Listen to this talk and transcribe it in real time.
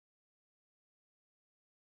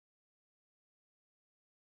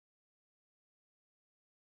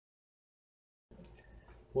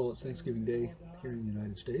Well, it's Thanksgiving Day here in the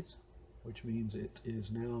United States, which means it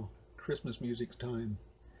is now Christmas music's time.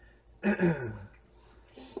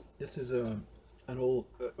 This is an old,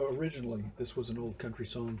 originally, this was an old country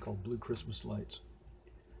song called Blue Christmas Lights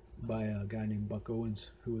by a guy named Buck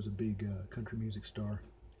Owens, who was a big country music star.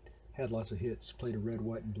 Had lots of hits, played a red,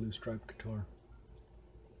 white, and blue striped guitar.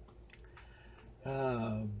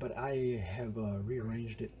 But I have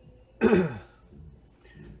rearranged it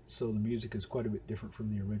so the music is quite a bit different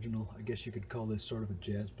from the original. I guess you could call this sort of a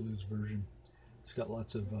jazz blues version. It's got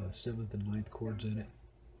lots of 7th and 9th chords in it.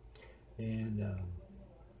 And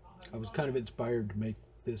I was kind of inspired to make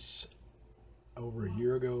this over a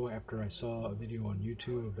year ago after I saw a video on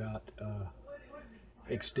YouTube about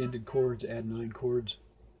extended chords, add 9 chords.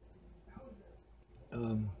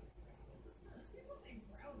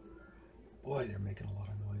 Boy, they're making a lot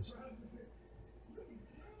of noise.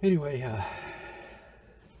 Anyway,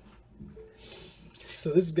 so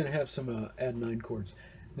this is going to have some add 9 chords.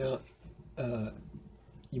 Now,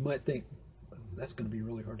 you might think that's going to be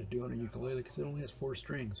really hard to do on a ukulele because it only has 4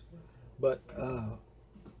 strings. But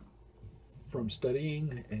from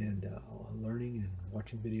studying and learning and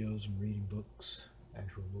watching videos and reading books,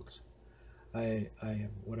 actual books,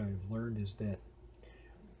 what I've learned is that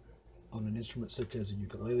on an instrument such as a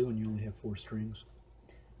ukulele, when you only have 4 strings,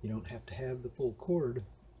 you don't have to have the full chord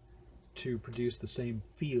to produce the same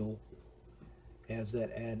feel as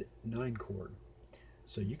that add 9 chord.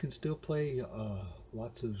 So you can still play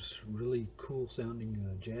lots of really cool sounding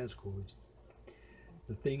jazz chords.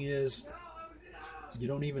 The thing is, you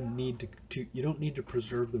don't even need to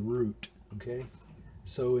preserve the root, okay?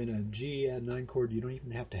 So in a G add 9 chord, you don't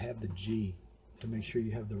even have to have the G to make sure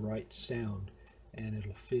you have the right sound and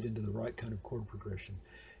it'll fit into the right kind of chord progression.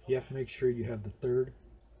 You have to make sure you have the 3rd,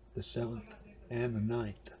 the 7th, and the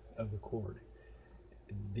 9th of the chord.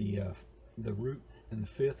 The root and the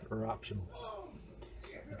 5th are optional.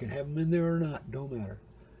 You can have them in there or not, don't matter.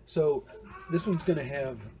 So this one's going to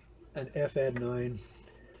have an F add 9,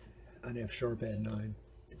 an F sharp add 9,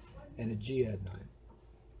 and a G add 9,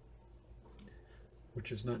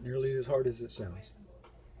 which is not nearly as hard as it sounds.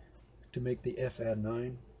 To make the F add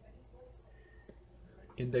 9,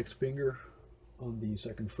 index finger on the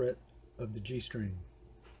 2nd fret of the G string.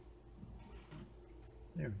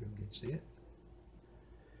 There we go, you can see it.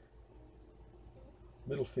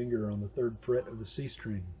 Middle finger on the 3rd fret of the C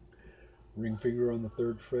string. Ring finger on the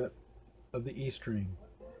 3rd fret of the E string.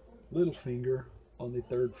 Little finger on the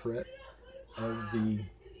 3rd fret of the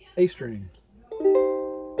A string.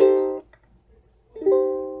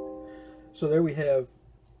 So there we have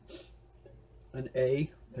an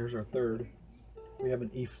A, there's our 3rd. We have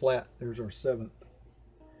an E flat, there's our 7th.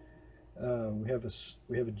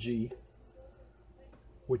 We have a G,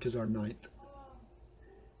 which is our 9th.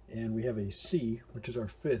 And we have a C, which is our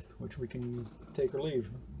 5th, which we can take or leave.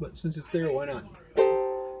 But since it's there, why not?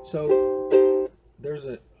 So there's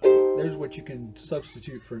what you can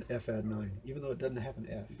substitute for an F add 9. Even though it doesn't have an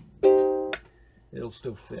F, it'll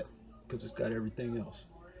still fit because it's got everything else.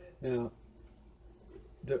 Now,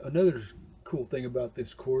 another cool thing about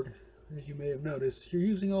this chord, as you may have noticed, you're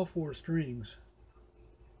using all 4 strings.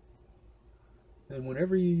 And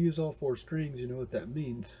whenever you use all 4 strings, you know what that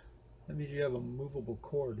means. That means you have a movable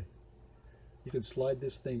chord. You can slide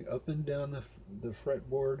this thing up and down the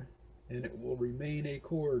fretboard and it will remain a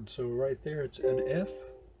chord. So right there it's an F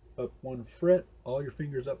up 1 fret, all your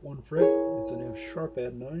fingers up 1 fret, it's an F sharp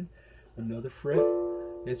add 9, another fret,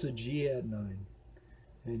 it's a G add 9.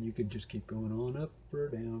 And you can just keep going on up or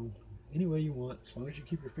down any way you want. As long as you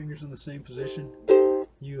keep your fingers in the same position,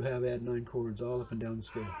 you have add 9 chords all up and down the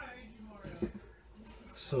scale.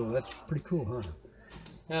 So that's pretty cool, huh?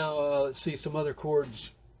 Now, let's see some other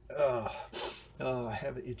chords. I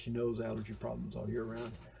have itchy nose allergy problems all year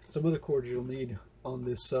round. Some other chords you'll need on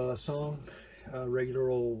this song. Regular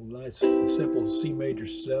old nice simple C major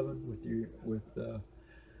 7 with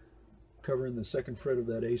covering the 2nd fret of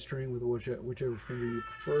that A string with whichever finger you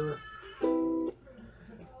prefer.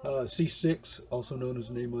 C6, also known as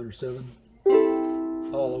an A minor 7,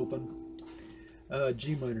 all open.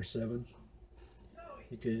 G minor 7.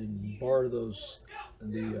 You can bar those,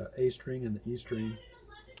 the A string and the E string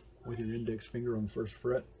with your index finger on the 1st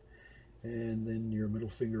fret and then your middle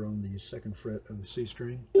finger on the 2nd fret of the C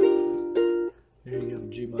string. There you have a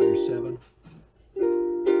G minor 7.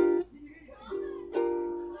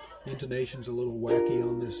 Intonation's a little wacky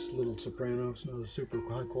on this little soprano. It's not a super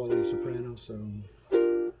high quality soprano, so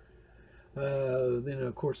then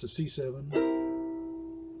of course the C7.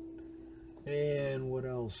 And what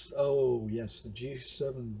else? Oh yes, the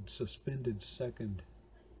G7 suspended 2nd.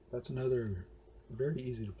 That's another very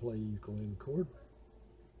easy to play ukulele chord.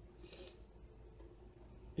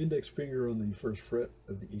 index finger on the first fret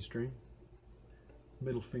of the E string,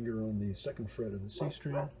 middle finger on the second fret of the C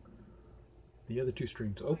string, the other two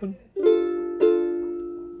strings open.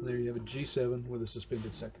 There you have a G7 with a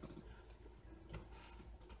suspended second.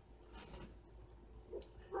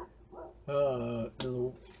 Now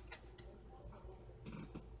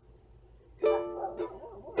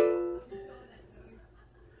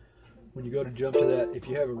when you go to jump to that, if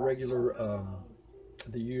you have a regular,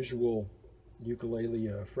 the usual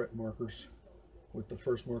ukulele fret markers with the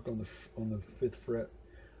first mark on the 5th fret,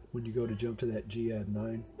 when you go to jump to that G add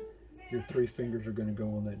 9, your 3 fingers are going to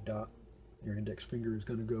go on that dot. Your index finger is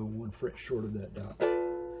going to go 1 fret short of that dot,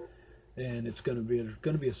 and it's going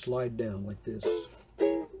to be a slide down like this,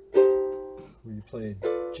 where you play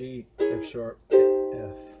G, F sharp,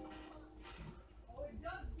 F.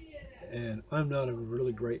 And I'm not a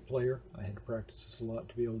really great player. I had to practice this a lot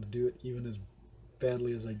to be able to do it, even as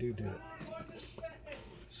badly as I do it.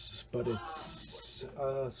 But it's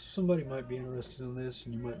somebody might be interested in this,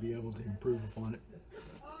 and you might be able to improve upon it.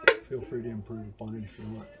 Feel free to improve upon it if you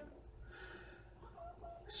want.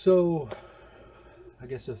 So I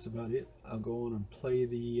guess that's about it. I'll go on and play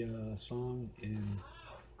the song and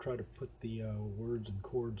try to put the words and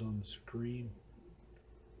chords on the screen.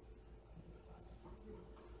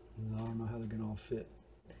 And I don't know how they're going to all fit.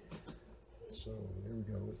 So there we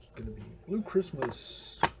go. It's going to be Blue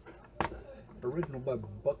Christmas, original by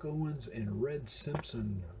Buck Owens and Red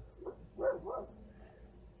Simpson.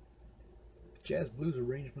 Jazz blues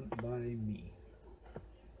arrangement by me.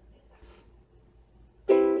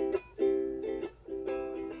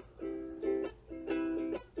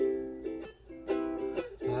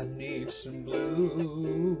 I need some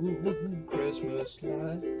blue Christmas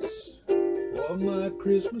lights for my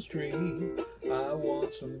Christmas tree. I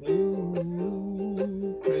want some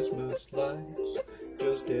blue Christmas lights,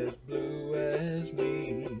 just as blue as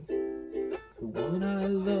me. The one I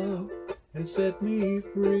love has set me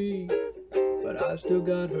free, but I still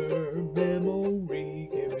got her memory.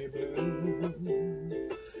 Give me blue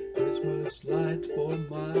Christmas lights for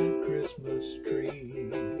my Christmas tree.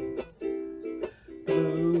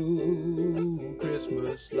 Blue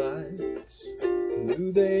Christmas lights,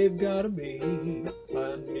 blue they've gotta be.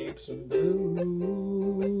 I need some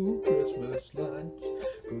blue Christmas lights,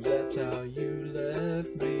 'cause that's how you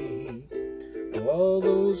left me.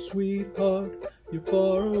 Although sweetheart, you're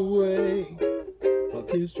far away, I'll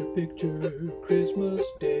kiss your picture Christmas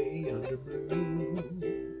Day under blue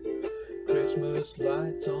Christmas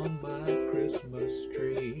lights on my Christmas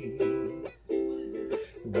tree.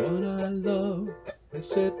 The one I love has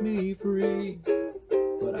set me free,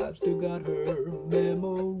 but I've still got her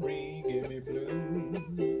memory. Give me blue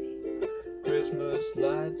Christmas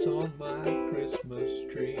lights on my Christmas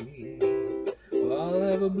tree. Well, I'll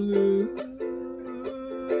have a blue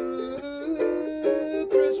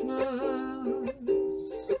Christmas,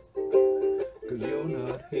 'cause you're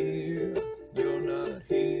not here.